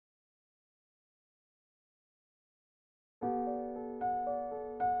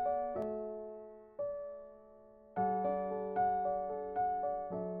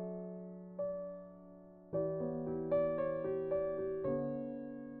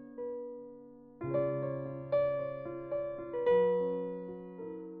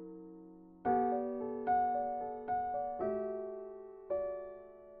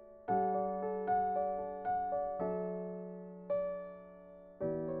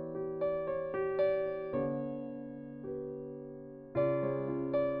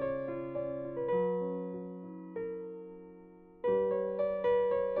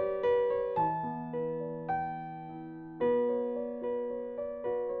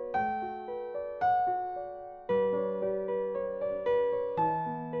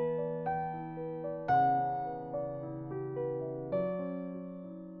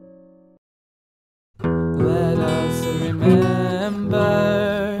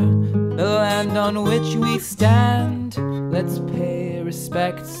land on which we stand. Let's pay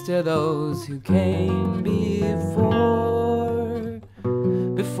respects to those who came before.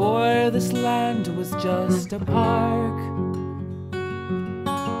 Before this land was just a park.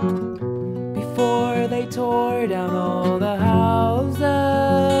 Before they tore down all the houses.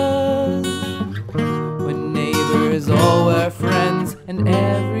 When neighbors all were friends and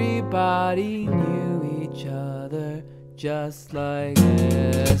everybody knew each other. Just like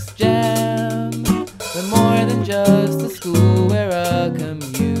SJAM, we're more than just a school, we're a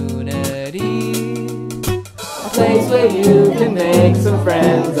community. A place where you can make some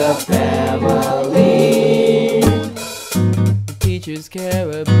friends, a family. The teachers care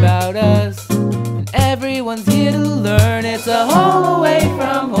about us, and everyone's here to learn. It's a home away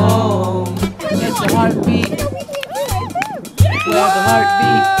from home. It's a heartbeat, where the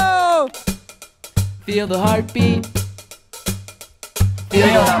heartbeat. Feel the heartbeat. Feel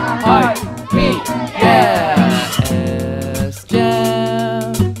the heartbeat, yeah!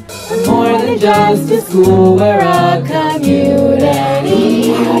 SJAM, more than just a school, we're a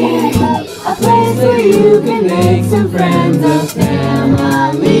community. A place where you can make some friends, a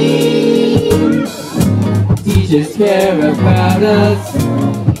family. Teachers care about us,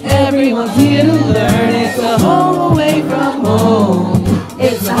 everyone's here to learn. It's a home away from home.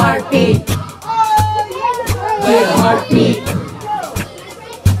 It's a heartbeat, we're the heartbeat.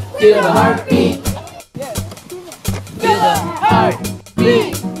 Feel the heartbeat. Feel the heart.